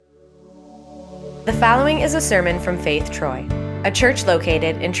The following is a sermon from Faith Troy, a church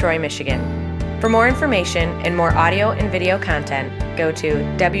located in Troy, Michigan. For more information and more audio and video content, go to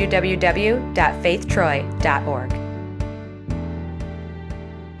www.faithtroy.org.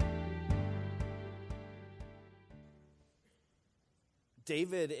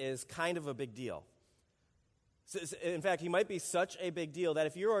 David is kind of a big deal. In fact, he might be such a big deal that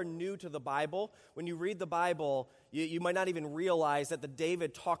if you are new to the Bible, when you read the Bible, you might not even realize that the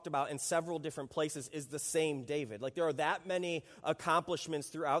David talked about in several different places is the same David. Like there are that many accomplishments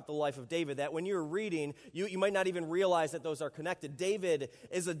throughout the life of David that when you're reading, you might not even realize that those are connected. David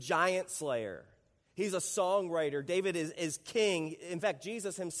is a giant slayer. He's a songwriter. David is king. In fact,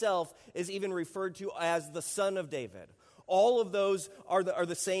 Jesus himself is even referred to as the son of David. All of those are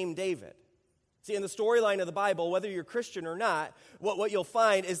the same David. See, in the storyline of the Bible, whether you're Christian or not, what you'll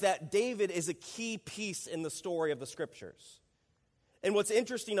find is that David is a key piece in the story of the Scriptures. And what's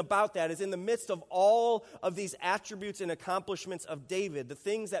interesting about that is in the midst of all of these attributes and accomplishments of David, the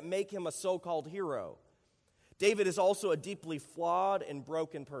things that make him a so-called hero, David is also a deeply flawed and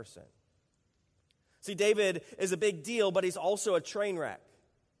broken person. See, David is a big deal, but he's also a train wreck.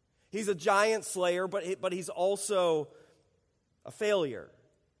 He's a giant slayer, but he's also a failure.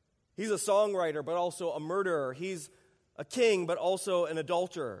 He's a songwriter, but also a murderer. He's a king, but also an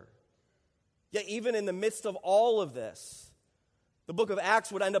adulterer. Yet even in the midst of all of this, the book of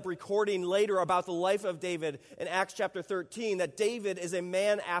Acts would end up recording later about the life of David in Acts chapter 13, that David is a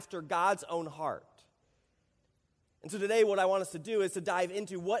man after God's own heart. And so today what I want us to do is to dive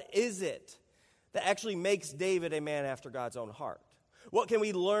into what is it that actually makes David a man after God's own heart? What can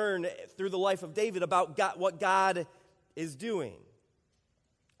we learn through the life of David about God, what God is doing?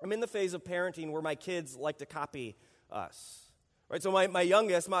 I'm in the phase of parenting where my kids like to copy us. Right? So my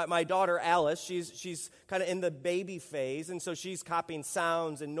youngest, my daughter Alice, she's kind of in the baby phase, and so she's copying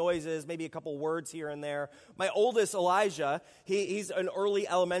sounds and noises, maybe a couple words here and there. My oldest, Elijah, he's an early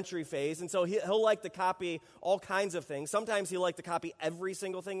elementary phase, and so he'll like to copy all kinds of things. Sometimes he'll like to copy every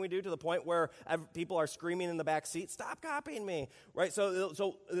single thing we do to the point where people are screaming in the back seat, "Stop copying me!" Right?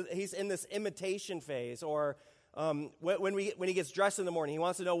 So he's in this imitation phase, or when he gets dressed in the morning, he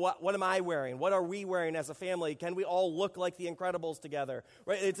wants to know, what am I wearing? What are we wearing as a family? Can we all look like the Incredibles together?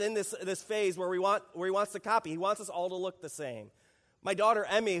 Right? It's in this phase where he wants to copy. He wants us all to look the same. My daughter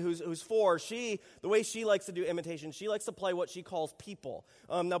Emmy, who's 4, the way she likes to do imitation, she likes to play what she calls people.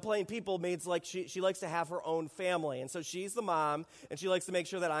 Now playing people means like she likes to have her own family, and so she's the mom, and she likes to make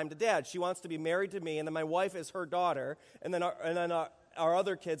sure that I'm the dad. She wants to be married to me, and then my wife is her daughter, and then our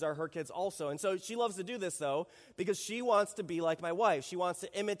other kids are her kids also. And so she loves to do this, though, because she wants to be like my wife. She wants to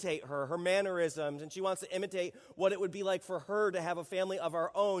imitate her mannerisms, and she wants to imitate what it would be like for her to have a family of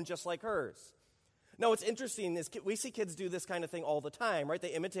our own just like hers. Now, what's interesting is we see kids do this kind of thing all the time, right?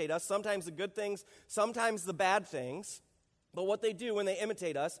 They imitate us, sometimes the good things, sometimes the bad things. But what they do when they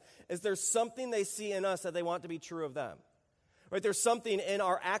imitate us is there's something they see in us that they want to be true of them. Right, there's something in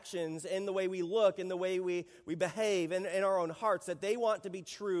our actions, in the way we look, in the way we behave, in our own hearts that they want to be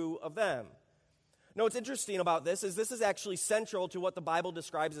true of them. Now, what's interesting about this is actually central to what the Bible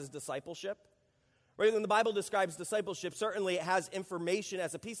describes as discipleship. Right, when the Bible describes discipleship, certainly it has information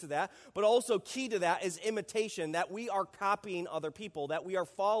as a piece of that, but also key to that is imitation, that we are copying other people, that we are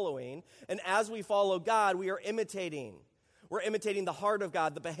following, and as we follow God, we are imitating. We're imitating the heart of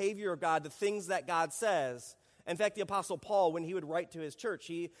God, the behavior of God, the things that God says. In fact, the Apostle Paul, when he would write to his church,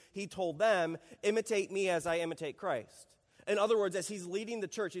 he told them, imitate me as I imitate Christ. In other words, as he's leading the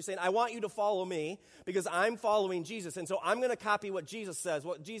church, he's saying, I want you to follow me because I'm following Jesus. And so I'm going to copy what Jesus says,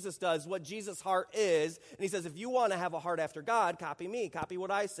 what Jesus does, what Jesus' heart is. And he says, if you want to have a heart after God, copy me, copy what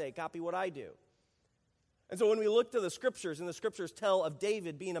I say, copy what I do. And so when we look to the Scriptures, and the Scriptures tell of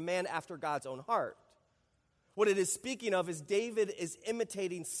David being a man after God's own heart, what it is speaking of is David is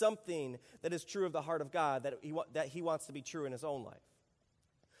imitating something that is true of the heart of God, that he wants to be true in his own life.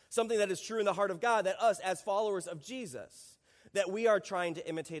 Something that is true in the heart of God that us, as followers of Jesus, that we are trying to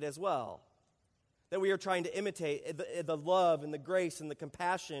imitate as well. That we are trying to imitate the love and the grace and the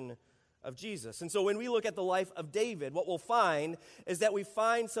compassion of Jesus. And so when we look at the life of David, what we'll find is that we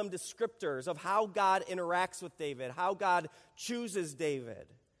find some descriptors of how God interacts with David, how God chooses David,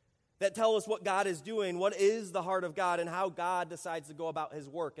 that tell us what God is doing, what is the heart of God, and how God decides to go about his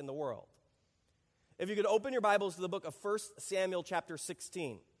work in the world. If you could open your Bibles to the book of 1 Samuel chapter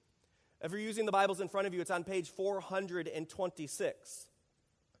 16. If you're using the Bibles in front of you, it's on page 426.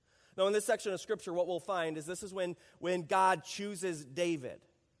 Now, in this section of Scripture, what we'll find is this is when God chooses David.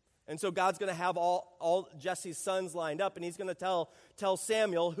 And so God's going to have all Jesse's sons lined up, and he's going to tell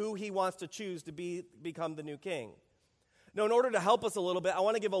Samuel who he wants to choose to become the new king. Now, in order to help us a little bit, I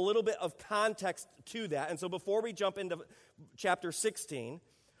want to give a little bit of context to that. And so before we jump into chapter 16,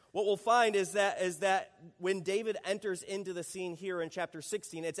 what we'll find is that when David enters into the scene here in chapter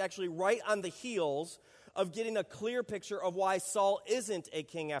 16, it's actually right on the heels of getting a clear picture of why Saul isn't a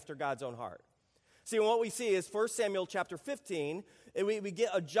king after God's own heart. See, what we see is 1 Samuel chapter 15, and we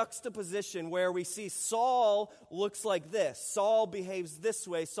get a juxtaposition where we see Saul looks like this. Saul behaves this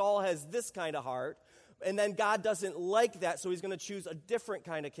way. Saul has this kind of heart. And then God doesn't like that, so he's going to choose a different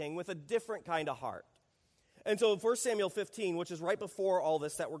kind of king with a different kind of heart. And so in 1 Samuel 15, which is right before all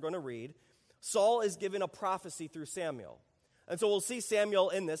this that we're going to read, Saul is given a prophecy through Samuel. And so we'll see Samuel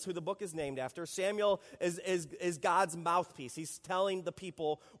in this, who the book is named after. Samuel is God's mouthpiece. He's telling the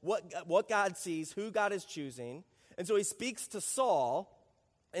people what God sees, who God is choosing. And so he speaks to Saul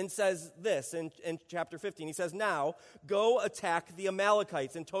and says this in chapter 15. He says, "Now, go attack the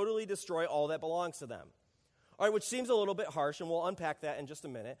Amalekites and totally destroy all that belongs to them." All right, which seems a little bit harsh, and we'll unpack that in just a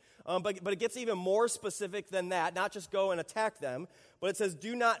minute. But it gets even more specific than that, not just go and attack them, but it says,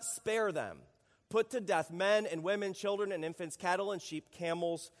 "Do not spare them. Put to death men and women, children and infants, cattle and sheep,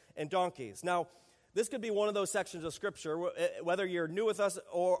 camels and donkeys." Now, this could be one of those sections of Scripture, whether you're new with us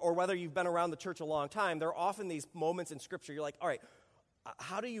or whether you've been around the church a long time, there are often these moments in Scripture, you're like, all right,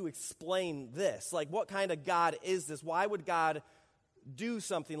 how do you explain this? Like, what kind of God is this? Why would God do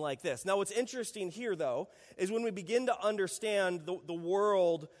something like this? Now, what's interesting here, though, is when we begin to understand the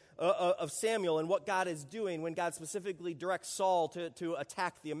world of Samuel and what God is doing when God specifically directs Saul to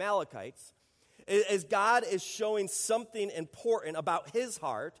attack the Amalekites, is God is showing something important about his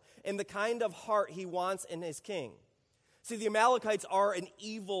heart and the kind of heart he wants in his king. See, the Amalekites are an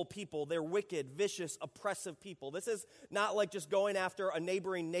evil people. They're wicked, vicious, oppressive people. This is not like just going after a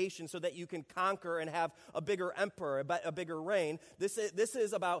neighboring nation so that you can conquer and have a bigger emperor, a bigger reign. This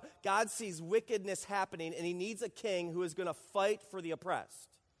is about God sees wickedness happening, and he needs a king who is going to fight for the oppressed.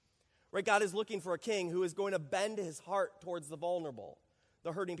 Right? God is looking for a king who is going to bend his heart towards the vulnerable,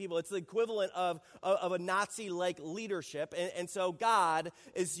 the hurting people. It's the equivalent of a Nazi-like leadership. And so God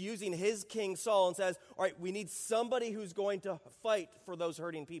is using his king Saul and says, all right, we need somebody who's going to fight for those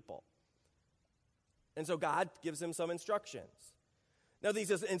hurting people. And so God gives him some instructions. Now,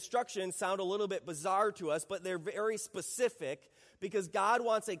 these instructions sound a little bit bizarre to us, but they're very specific because God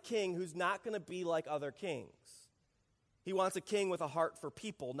wants a king who's not going to be like other kings. He wants a king with a heart for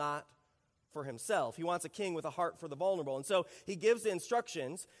people, not for himself. He wants a king with a heart for the vulnerable. And so he gives the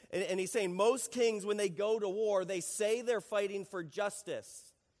instructions, and he's saying most kings, when they go to war, they say they're fighting for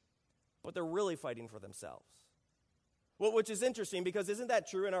justice, but they're really fighting for themselves. Well, which is interesting, because isn't that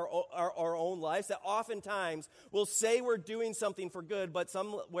true in our own lives? That oftentimes we'll say we're doing something for good, but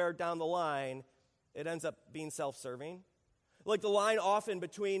somewhere down the line, it ends up being self-serving. Like the line often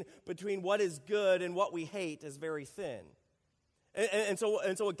between what is good and what we hate is very thin. And so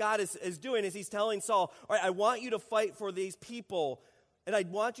what God is doing is he's telling Saul, all right, I want you to fight for these people, and I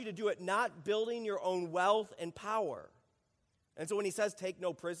want you to do it not building your own wealth and power. And so when he says take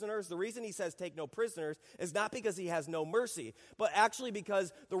no prisoners, the reason he says take no prisoners is not because he has no mercy, but actually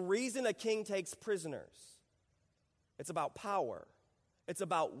because the reason a king takes prisoners, it's about power. It's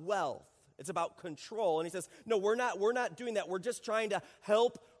about wealth. It's about control. And he says, no, we're not doing that. We're just trying to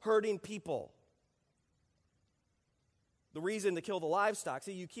help hurting people. The reason to kill the livestock,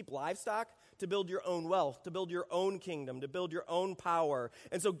 see, you keep livestock to build your own wealth, to build your own kingdom, to build your own power.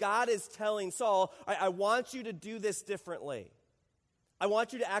 And so God is telling Saul, I want you to do this differently. I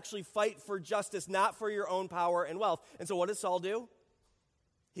want you to actually fight for justice, not for your own power and wealth. And so what does Saul do?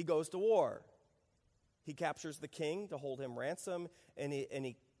 He goes to war. He captures the king to hold him ransom, and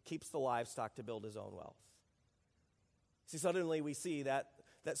he keeps the livestock to build his own wealth. See, suddenly we see that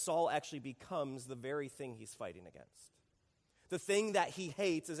Saul actually becomes the very thing he's fighting against. The thing that he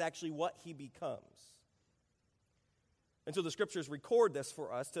hates is actually what he becomes. And so the scriptures record this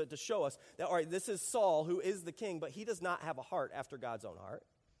for us to show us that, all right, this is Saul who is the king, but he does not have a heart after God's own heart.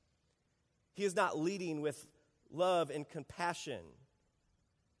 He is not leading with love and compassion.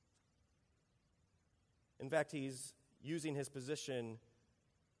 In fact, he's using his position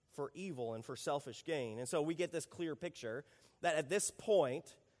for evil and for selfish gain. And so we get this clear picture that at this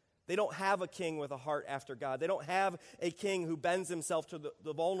point, they don't have a king with a heart after God. They don't have a king who bends himself to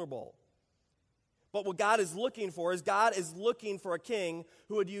the vulnerable. But what God is looking for is God is looking for a king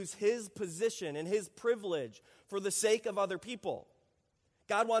who would use his position and his privilege for the sake of other people.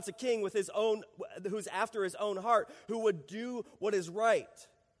 God wants a king with his own, who's after his own heart, who would do what is right,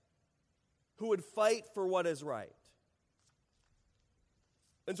 who would fight for what is right.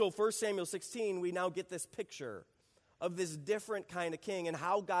 And so 1 Samuel 16, we now get this picture of this different kind of king and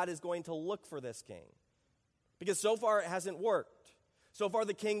how God is going to look for this king. Because so far it hasn't worked. So far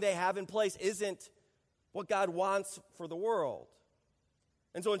the king they have in place isn't what God wants for the world.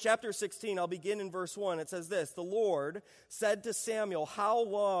 And so in chapter 16, I'll begin in verse 1. It says this, "The Lord said to Samuel, 'How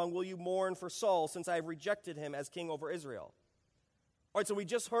long will you mourn for Saul, since I have rejected him as king over Israel?'" All right, so we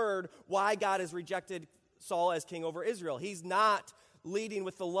just heard why God has rejected Saul as king over Israel. He's not leading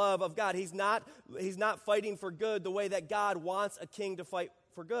with the love of God. He's not fighting for good the way that God wants a king to fight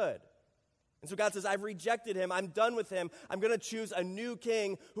for good. And so God says, "I've rejected him. I'm done with him. I'm going to choose a new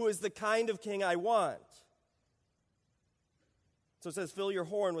king who is the kind of king I want." So it says, "Fill your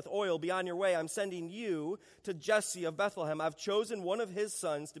horn with oil, be on your way. I'm sending you to Jesse of Bethlehem. I've chosen one of his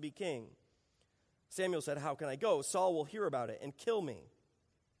sons to be king." Samuel said, "How can I go? Saul will hear about it and kill me."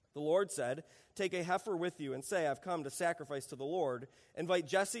 The Lord said, "Take a heifer with you and say, 'I've come to sacrifice to the Lord.' Invite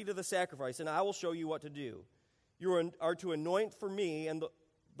Jesse to the sacrifice, and I will show you what to do. You are to anoint for me and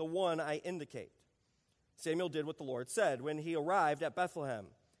the one I indicate." Samuel did what the Lord said. When he arrived at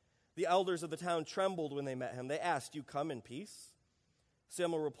Bethlehem, the elders of the town trembled when they met him. They asked, "You come in peace?"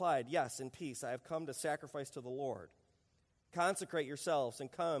 Samuel replied, "Yes, in peace. I have come to sacrifice to the Lord. Consecrate yourselves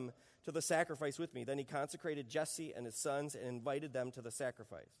and come to the sacrifice with me." Then he consecrated Jesse and his sons and invited them to the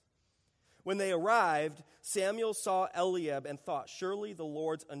sacrifice. When they arrived, Samuel saw Eliab and thought, "Surely the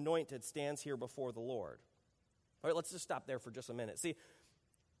Lord's anointed stands here before the Lord." All right, let's just stop there for just a minute. See,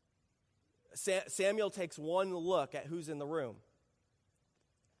 Samuel takes one look at who's in the room.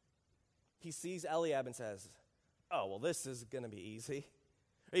 He sees Eliab and says, "Oh, well, this is going to be easy."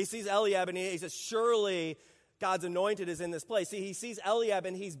 He sees Eliab and he says, "Surely God's anointed is in this place." See, he sees Eliab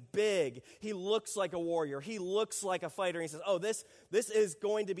and he's big. He looks like a warrior. He looks like a fighter. He says, "Oh, this is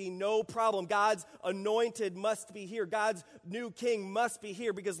going to be no problem. God's anointed must be here. God's new king must be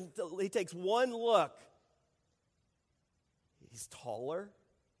here," because he takes one look. He's taller.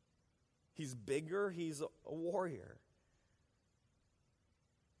 He's bigger. He's a warrior.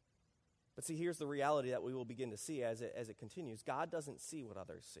 But see, here's the reality that we will begin to see as it continues. God doesn't see what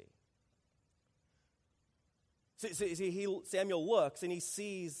others see. Samuel looks and he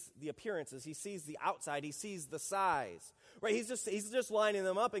sees the appearances. He sees the outside. He sees the size. Right? He's just lining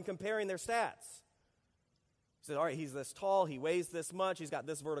them up and comparing their stats. He says, all right, he's this tall. He weighs this much. He's got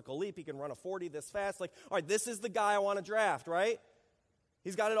this vertical leap. He can run a 40 this fast. Like, all right, this is the guy I want to draft, right?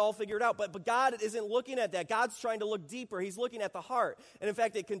 He's got it all figured out. But God isn't looking at that. God's trying to look deeper. He's looking at the heart. And in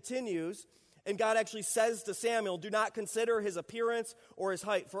fact, it continues. And God actually says to Samuel, "Do not consider his appearance or his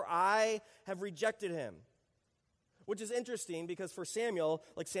height, for I have rejected him." Which is interesting because for Samuel,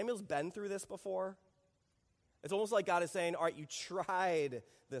 like Samuel's been through this before. It's almost like God is saying, all right, you tried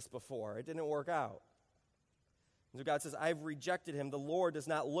this before. It didn't work out. And so God says, "I've rejected him." The Lord does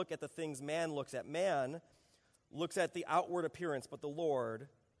not look at the things man looks at. Man looks at the outward appearance, but the Lord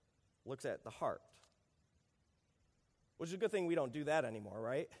looks at the heart. Which is a good thing we don't do that anymore,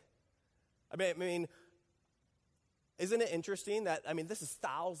 right? I mean, isn't it interesting that, this is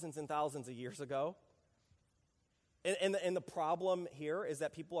thousands and thousands of years ago. And the problem here is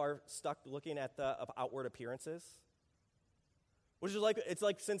that people are stuck looking at the outward appearances. Which is it's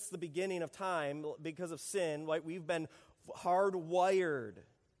like since the beginning of time, because of sin, like we've been hardwired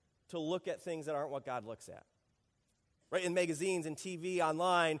to look at things that aren't what God looks at. Right? In magazines and TV,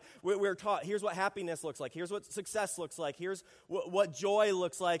 online, we're taught, here's what happiness looks like. Here's what success looks like. Here's what joy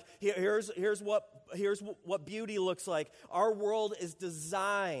looks like. Here's what beauty looks like. Our world is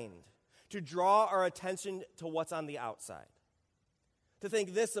designed to draw our attention to what's on the outside. To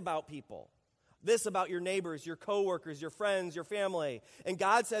think this about people. This about your neighbors, your coworkers, your friends, your family. And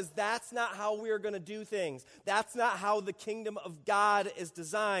God says that's not how we're going to do things. That's not how the kingdom of God is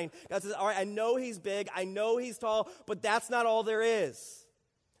designed. God says, all right, I know he's big, I know he's tall, but that's not all there is.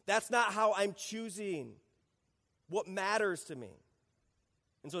 That's not how I'm choosing what matters to me.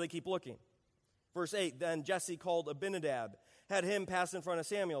 And so they keep looking. Verse 8, then Jesse called Abinadab, had him pass in front of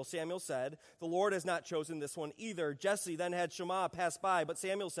Samuel. Samuel said, "The Lord has not chosen this one either." Jesse then had Shammah pass by, but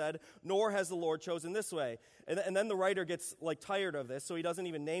Samuel said, "Nor has the Lord chosen this way." And then the writer gets tired of this, so he doesn't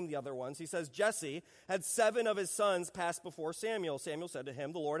even name the other ones. He says, Jesse had 7 of his sons pass before Samuel. Samuel said to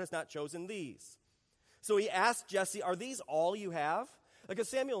him, "The Lord has not chosen these." So he asked Jesse, "Are these all you have?" Because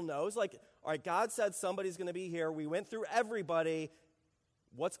Samuel knows, all right, God said somebody's going to be here. We went through everybody.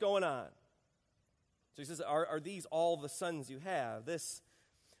 What's going on? So he says, are these all the sons you have?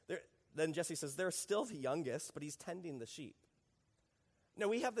 Then Jesse says, they're still the youngest, but he's tending the sheep. Now,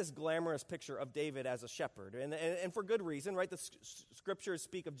 we have this glamorous picture of David as a shepherd, and for good reason, right? The scriptures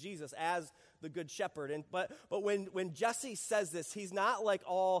speak of Jesus as the good shepherd. But when Jesse says this, he's not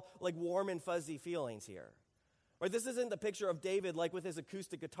all warm and fuzzy feelings here. Right? This isn't the picture of David like with his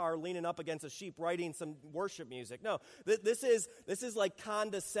acoustic guitar leaning up against a sheep writing some worship music. No, this is like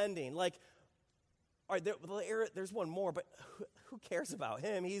condescending. Like, all right, there's one more, but who cares about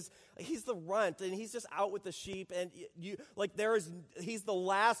him? He's the runt, and he's just out with the sheep, and he's the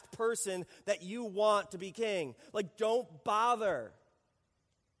last person that you want to be king. Like, don't bother.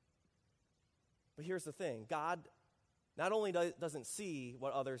 But here's the thing. God not only doesn't see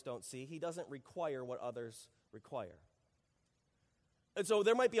what others don't see, he doesn't require what others require. And so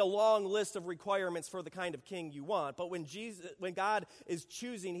there might be a long list of requirements for the kind of king you want, but when God is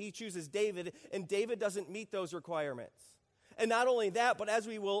choosing, he chooses David, and David doesn't meet those requirements. And not only that, but as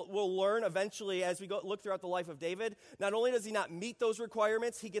we'll learn eventually as we look throughout the life of David, not only does he not meet those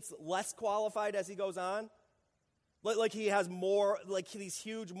requirements, he gets less qualified as he goes on. Like he has more, like these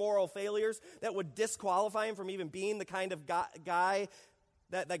huge moral failures that would disqualify him from even being the kind of guy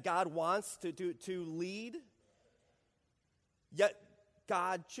that God wants to lead. Yet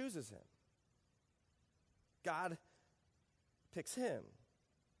God chooses him. God picks him.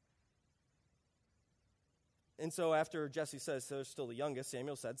 And so after Jesse says, "So still the youngest,"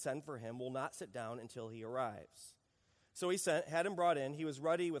 Samuel said, "Send for him. We'll not sit down until he arrives." So he had him brought in. He was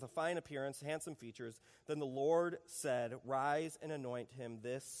ruddy with a fine appearance, handsome features. Then the Lord said, "Rise and anoint him.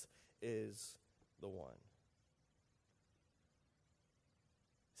 This is the one."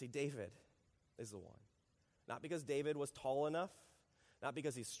 See, David is the one. Not because David was tall enough, not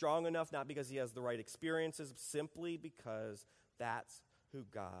because he's strong enough, not because he has the right experiences, simply because that's who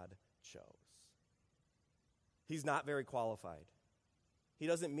God chose. He's not very qualified. He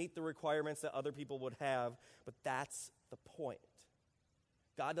doesn't meet the requirements that other people would have, but that's the point.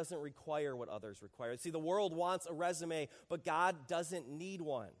 God doesn't require what others require. See, the world wants a resume, but God doesn't need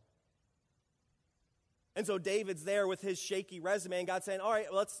one. And so David's there with his shaky resume, and God's saying, all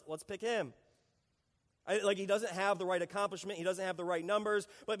right, let's pick him. He doesn't have the right accomplishment. He doesn't have the right numbers.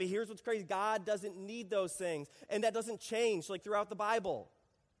 But here's what's crazy. God doesn't need those things. And that doesn't change throughout the Bible.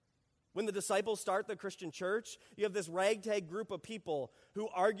 When the disciples start the Christian church, you have this ragtag group of people who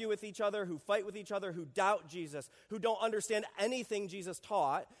argue with each other, who fight with each other, who doubt Jesus, who don't understand anything Jesus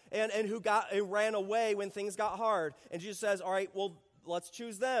taught, and who ran away when things got hard. And Jesus says, all right, well, let's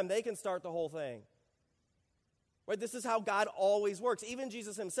choose them. They can start the whole thing. Right? This is how God always works. Even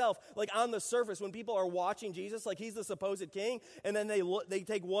Jesus himself, on the surface, when people are watching Jesus, he's the supposed king, and then they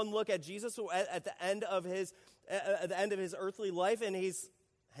take one look at Jesus at the end of his earthly life, and he's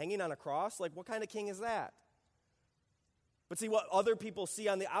hanging on a cross. What kind of king is that? But see, what other people see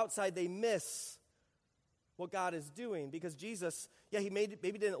on the outside, they miss what God is doing, because Jesus, he maybe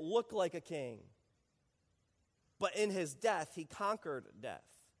didn't look like a king, but in his death, he conquered death.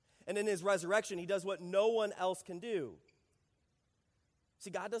 And in his resurrection, he does what no one else can do. See,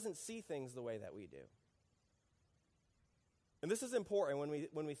 God doesn't see things the way that we do. And this is important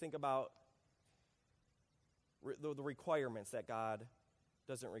when we think about the requirements that God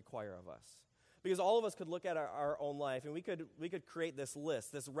doesn't require of us. Because all of us could look at our own life, and we could create this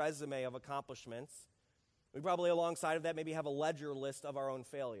list, this resume of accomplishments. We probably, alongside of that, maybe have a ledger list of our own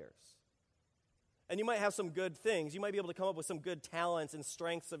failures. And you might have some good things. You might be able to come up with some good talents and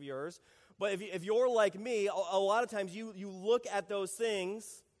strengths of yours. But if you're like me, a lot of times you look at those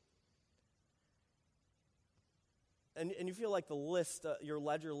things and you feel like the list, your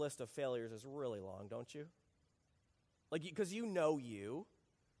ledger list of failures is really long, don't you? Because you know you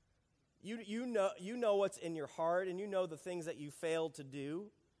know what's in your heart, and you know the things that you failed to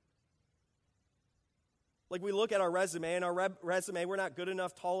do. We look at our resume, and our resume, we're not good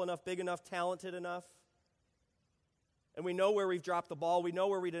enough, tall enough, big enough, talented enough. And we know where we've dropped the ball. We know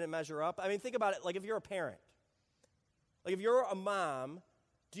where we didn't measure up. Think about it, if you're a parent. If you're a mom,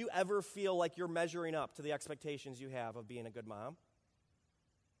 do you ever feel like you're measuring up to the expectations you have of being a good mom?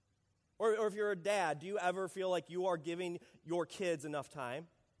 Or if you're a dad, do you ever feel like you are giving your kids enough time?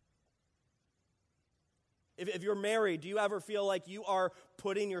 If you're married, do you ever feel like you are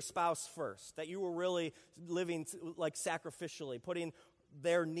putting your spouse first? That you were really living sacrificially, putting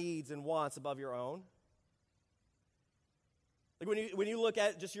their needs and wants above your own? When you look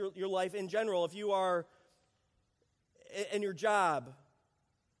at just your life in general, if you are in your job,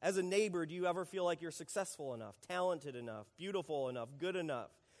 as a neighbor, do you ever feel like you're successful enough, talented enough, beautiful enough, good enough?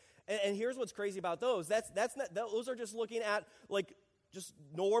 And here's what's crazy about those. Those are just looking at just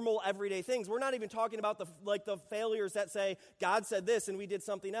normal everyday things. We're not even talking about the failures that say God said this and we did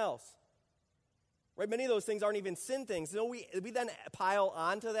something else. Right? Many of those things aren't even sin things. We then pile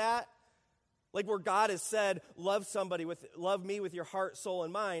onto that Like where God has said, love me with your heart, soul,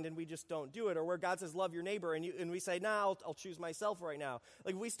 and mind, and we just don't do it. Or where God says, love your neighbor, and we say, nah, I'll choose myself right now.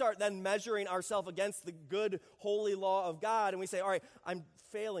 Like we start then measuring ourselves against the good, holy law of God, and we say, all right, I'm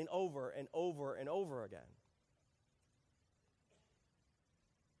failing over and over and over again.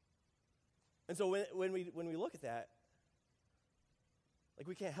 And so when we look at that, like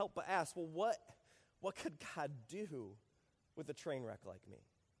we can't help but ask, well, what could God do with a train wreck like me?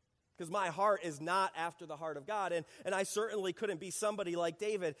 Because my heart is not after the heart of God, and I certainly couldn't be somebody like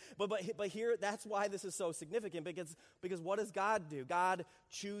David. But here, that's why this is so significant, because what does God do? God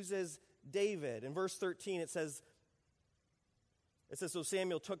chooses David. In verse 13, it says, so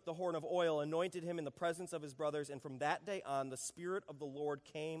Samuel took the horn of oil, anointed him in the presence of his brothers, and from that day on, the Spirit of the Lord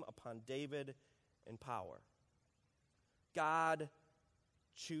came upon David in power. God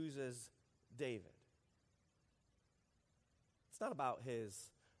chooses David. It's not about his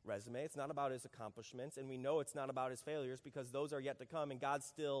resume. It's not about his accomplishments, and we know it's not about his failures because those are yet to come, and God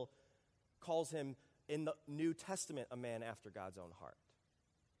still calls him in the New Testament a man after God's own heart.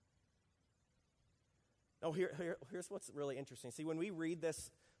 Now, here's what's really interesting. See, when we read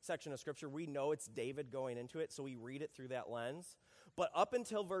this section of Scripture, we know it's David going into it, so we read it through that lens. But up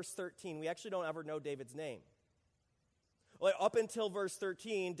until verse 13, we actually don't ever know David's name. Like up until verse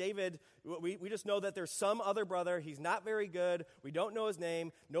 13, David, we just know that there's some other brother. He's not very good. We don't know his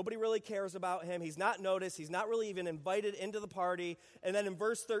name. Nobody really cares about him. He's not noticed. He's not really even invited into the party. And then in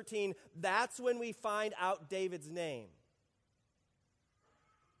verse 13, that's when we find out David's name.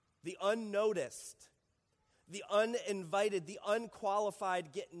 The unnoticed, the uninvited, the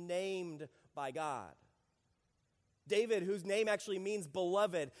unqualified get named by God. David, whose name actually means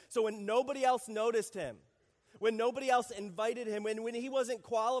beloved. So when nobody else noticed him, when nobody else invited him, when he wasn't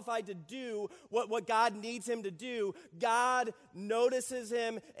qualified to do what God needs him to do, God notices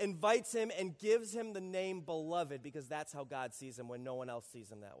him, invites him, and gives him the name beloved because that's how God sees him when no one else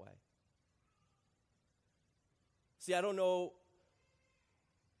sees him that way. See, I don't know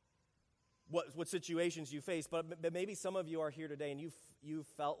what situations you face, but maybe some of you are here today and you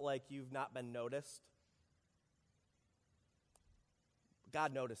felt like you've not been noticed.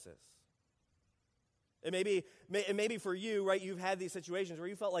 God notices. And maybe for you, right, you've had these situations where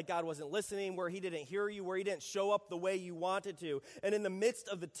you felt like God wasn't listening, where he didn't hear you, where he didn't show up the way you wanted to. And in the midst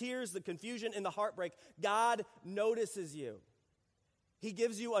of the tears, the confusion, and the heartbreak, God notices you. He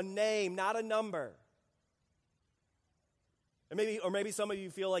gives you a name, not a number. And maybe some of you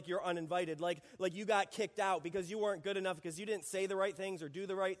feel like you're uninvited, like you got kicked out because you weren't good enough, because you didn't say the right things or do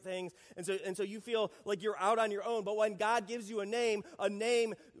the right things, and so you feel like you're out on your own. But when God gives you a name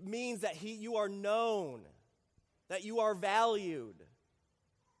means that you are known, that you are valued.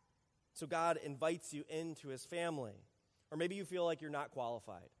 So God invites you into his family. Or maybe you feel like you're not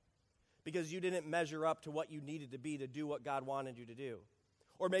qualified because you didn't measure up to what you needed to be to do what God wanted you to do.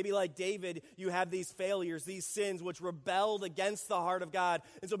 Or maybe like David, you have these failures, these sins which rebelled against the heart of God.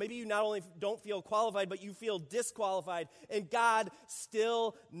 And so maybe you not only don't feel qualified, but you feel disqualified. And God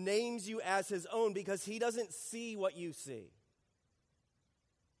still names you as his own because he doesn't see what you see.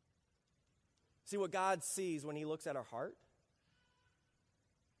 See, what God sees when he looks at our heart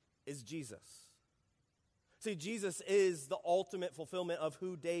is Jesus. See, Jesus is the ultimate fulfillment of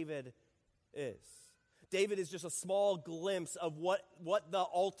who David is. David is just a small glimpse of what the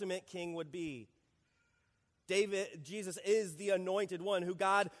ultimate king would be. Jesus is the anointed one who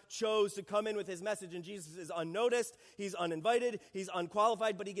God chose to come in with his message, and Jesus is unnoticed, he's uninvited, he's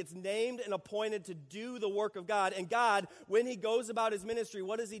unqualified, but he gets named and appointed to do the work of God. And God, when he goes about his ministry,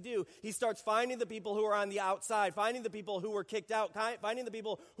 what does he do? He starts finding the people who are on the outside, finding the people who were kicked out, finding the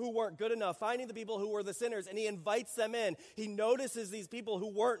people who weren't good enough, finding the people who were the sinners, and he invites them in. He notices these people who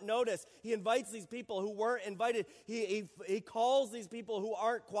weren't noticed. He invites these people who weren't invited. He calls these people who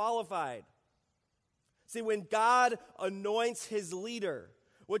aren't qualified. See, when God anoints his leader,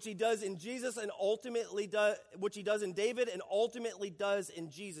 which he does in Jesus and which he does in David and ultimately does in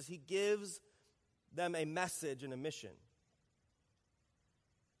Jesus, he gives them a message and a mission.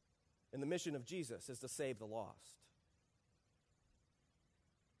 And the mission of Jesus is to save the lost.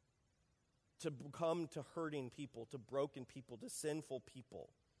 To come to hurting people, to broken people, to sinful people.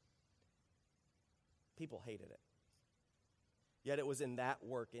 People hated it. Yet it was in that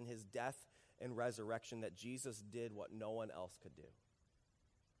work, in his death and resurrection, that Jesus did what no one else could do.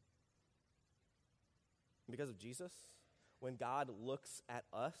 And because of Jesus, when God looks at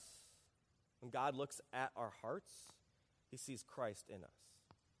us, when God looks at our hearts, he sees Christ in us.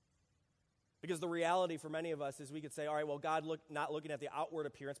 Because the reality for many of us is we could say, all right, well, God not looking at the outward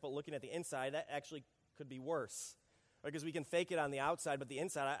appearance, but looking at the inside, that actually could be worse. Because we can fake it on the outside, but the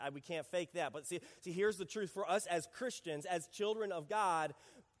inside, we can't fake that. But see, here's the truth. For us as Christians, as children of God,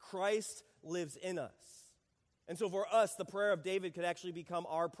 Christ lives in us. And so for us, the prayer of David could actually become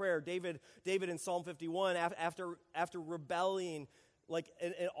our prayer. David in Psalm 51, after rebelling like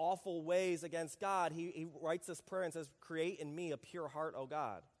in awful ways against God, he writes this prayer and says, "Create in me a pure heart, O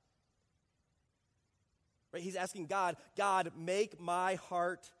God." Right? He's asking God, make my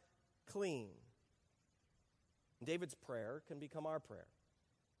heart clean. And David's prayer can become our prayer.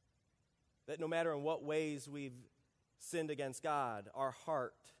 That no matter in what ways we've sinned against God, our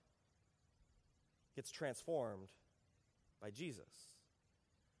heart gets transformed by Jesus.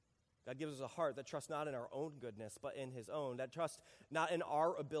 God gives us a heart that trusts not in our own goodness, but in his own. That trusts not in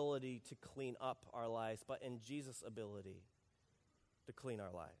our ability to clean up our lives, but in Jesus' ability to clean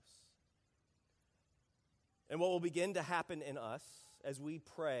our lives. And what will begin to happen in us as we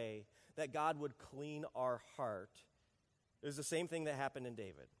pray that God would clean our heart is the same thing that happened in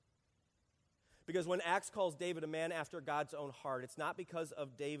David. Because when Acts calls David a man after God's own heart, it's not because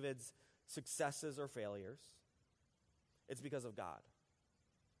of David's successes or failures. It's because of God.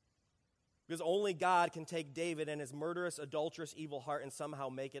 Because only God can take David and his murderous, adulterous, evil heart and somehow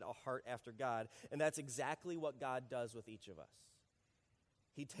make it a heart after God. And that's exactly what God does with each of us.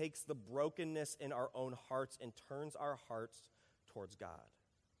 He takes the brokenness in our own hearts and turns our hearts towards God.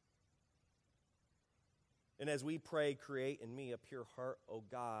 And as we pray, "Create in me a pure heart, O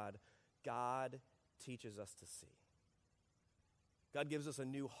God," God teaches us to see. God gives us a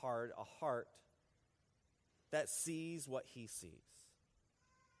new heart, a heart that sees what he sees.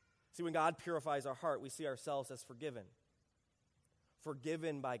 See, when God purifies our heart, we see ourselves as forgiven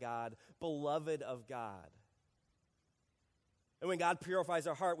by God, beloved of God. And when God purifies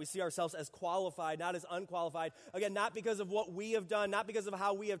our heart, we see ourselves as qualified, not as unqualified. Again, not because of what we have done, not because of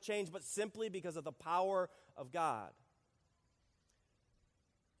how we have changed, but simply because of the power of God.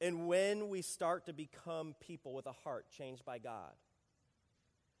 And when we start to become people with a heart changed by God,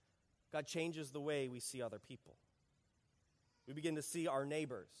 God changes the way we see other people. We begin to see our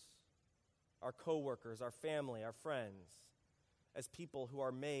neighbors, our coworkers, our family, our friends, as people who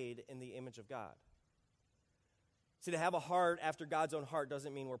are made in the image of God. See, to have a heart after God's own heart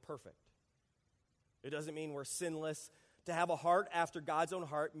doesn't mean we're perfect. It doesn't mean we're sinless. To have a heart after God's own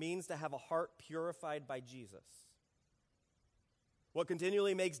heart means to have a heart purified by Jesus. What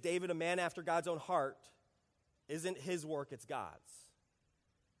continually makes David a man after God's own heart isn't his work, it's God's.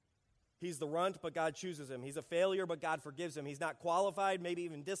 He's the runt, but God chooses him. He's a failure, but God forgives him. He's not qualified, maybe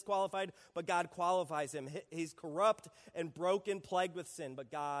even disqualified, but God qualifies him. He's corrupt and broken, plagued with sin, but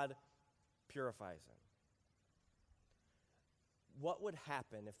God purifies him. What would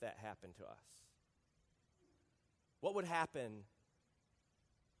happen if that happened to us? What would happen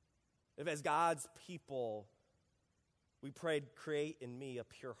if, as God's people, we prayed, "Create in me a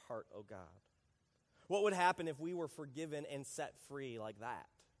pure heart, O God"? What would happen if we were forgiven and set free like that?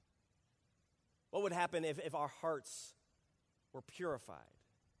 What would happen if our hearts were purified?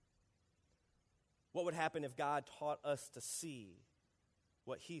 What would happen if God taught us to see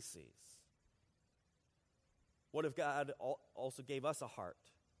what he sees? What if God also gave us a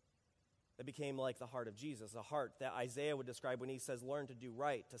heart that became like the heart of Jesus, a heart that Isaiah would describe when he says, "Learn to do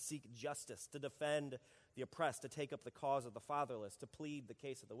right, to seek justice, to defend the oppressed, to take up the cause of the fatherless, to plead the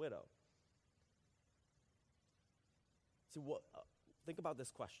case of the widow"? See, think about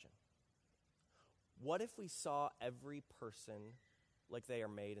this question. What if we saw every person like they are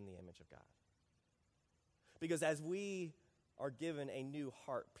made in the image of God? Because as we are given a new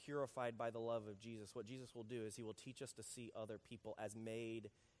heart purified by the love of Jesus, what Jesus will do is he will teach us to see other people as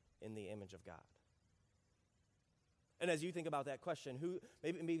made in the image of God. And as you think about that question,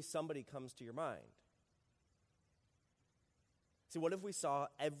 maybe somebody comes to your mind. See, what if we saw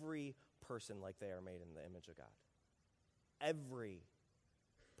every person like they are made in the image of God? Every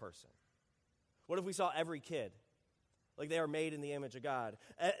person. What if we saw every kid like they are made in the image of God?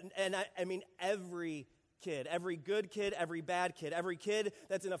 And I mean every kid, every good kid, every bad kid, every kid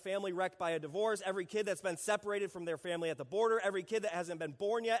that's in a family wrecked by a divorce, every kid that's been separated from their family at the border, every kid that hasn't been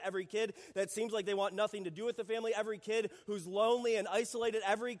born yet, every kid that seems like they want nothing to do with the family, every kid who's lonely and isolated,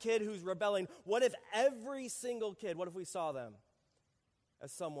 every kid who's rebelling. What if every single kid, what if we saw them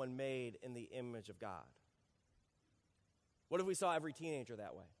as someone made in the image of God? What if we saw every teenager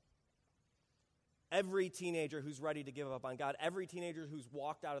that way? Every teenager who's ready to give up on God, every teenager who's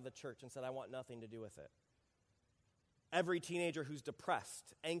walked out of the church and said, "I want nothing to do with it." Every teenager who's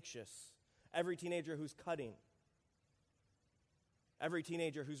depressed, anxious, every teenager who's cutting, every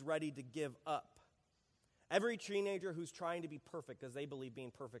teenager who's ready to give up, every teenager who's trying to be perfect because they believe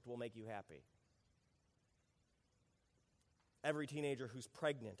being perfect will make you happy. every teenager who's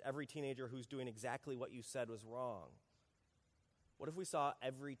pregnant, every teenager who's doing exactly what you said was wrong? What if we saw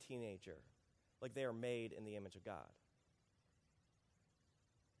every teenager like they are made in the image of God?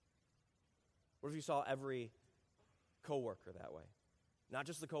 What if you saw every coworker that way? Not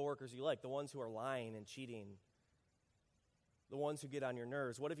just the coworkers you like, the ones who are lying and cheating, the ones who get on your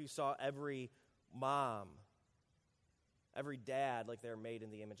nerves. What if you saw every mom, every dad like they're made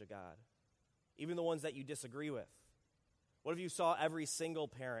in the image of God? Even the ones that you disagree with. What if you saw every single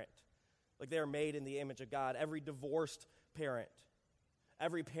parent like they are made in the image of God? Every divorced parent.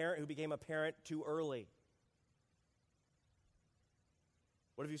 Every parent who became a parent too early.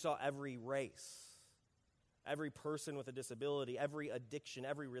 What if you saw every race? Every person with a disability, every addiction,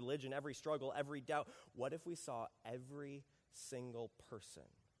 every religion, every struggle, every doubt. What if we saw every single person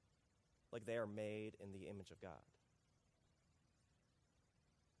like they are made in the image of God?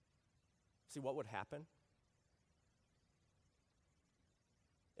 See, what would happen?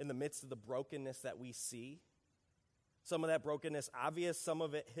 In the midst of the brokenness that we see, some of that brokenness obvious, some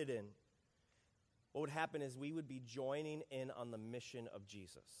of it hidden, what would happen is we would be joining in on the mission of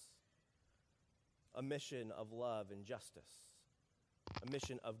Jesus. A mission of love and justice. A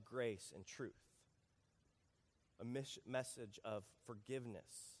mission of grace and truth. A message of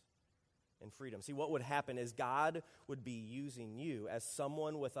forgiveness and freedom. See, what would happen is God would be using you as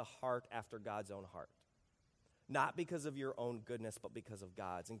someone with a heart after God's own heart. Not because of your own goodness, but because of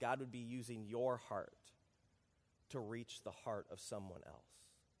God's. And God would be using your heart to reach the heart of someone else.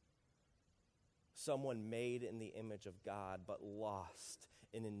 Someone made in the image of God, but lost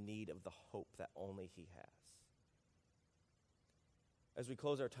and in need of the hope that only He has. As we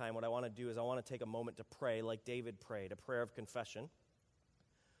close our time, what I want to do is I want to take a moment to pray like David prayed, a prayer of confession.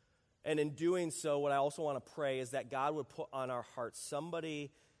 And in doing so, what I also want to pray is that God would put on our hearts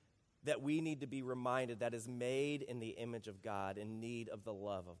somebody that we need to be reminded that is made in the image of God, in need of the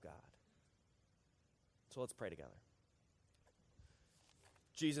love of God. So let's pray together.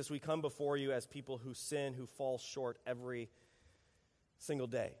 Jesus, we come before you as people who sin, who fall short every single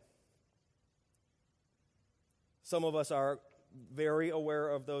day. Some of us are very aware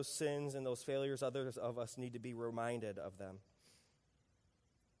of those sins and those failures. Others of us need to be reminded of them.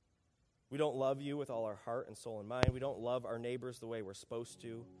 We don't love you with all our heart and soul and mind. We don't love our neighbors the way we're supposed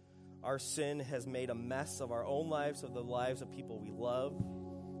to. Our sin has made a mess of our own lives, of the lives of people we love.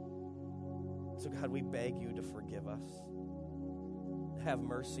 So God, we beg you to forgive us. Have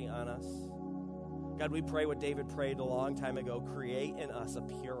mercy on us. God, we pray what David prayed a long time ago. Create in us a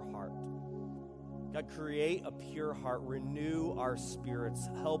pure heart. God, create a pure heart. Renew our spirits.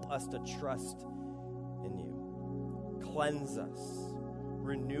 Help us to trust in you. Cleanse us.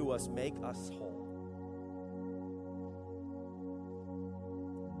 Renew us. Make us whole.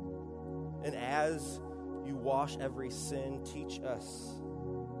 And as you wash every sin, teach us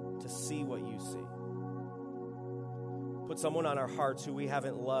to see what you see. Put someone on our hearts who we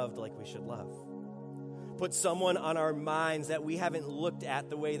haven't loved like we should love. Put someone on our minds that we haven't looked at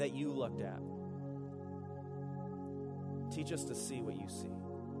the way that you looked at. Teach us to see what you see.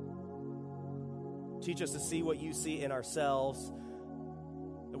 Teach us to see what you see in ourselves,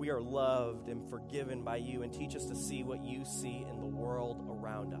 that we are loved and forgiven by you, and teach us to see what you see in the world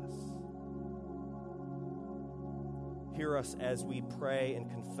around us. Hear us as we pray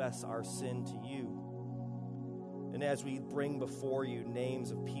and confess our sin to you. And as we bring before you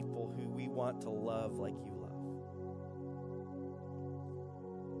names of people who we want to love like you love.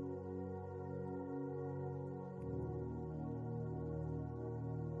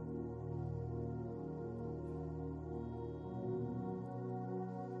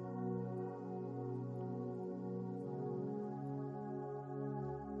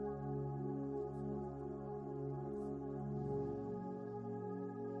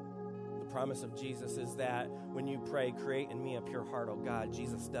 The promise of Jesus is that when you pray, create in me a pure heart, oh God,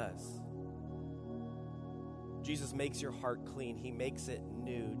 Jesus does. Jesus makes your heart clean. He makes it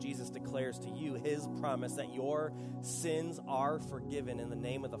new. Jesus declares to you his promise that your sins are forgiven in the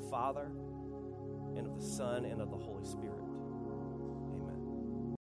name of the Father and of the Son and of the Holy Spirit.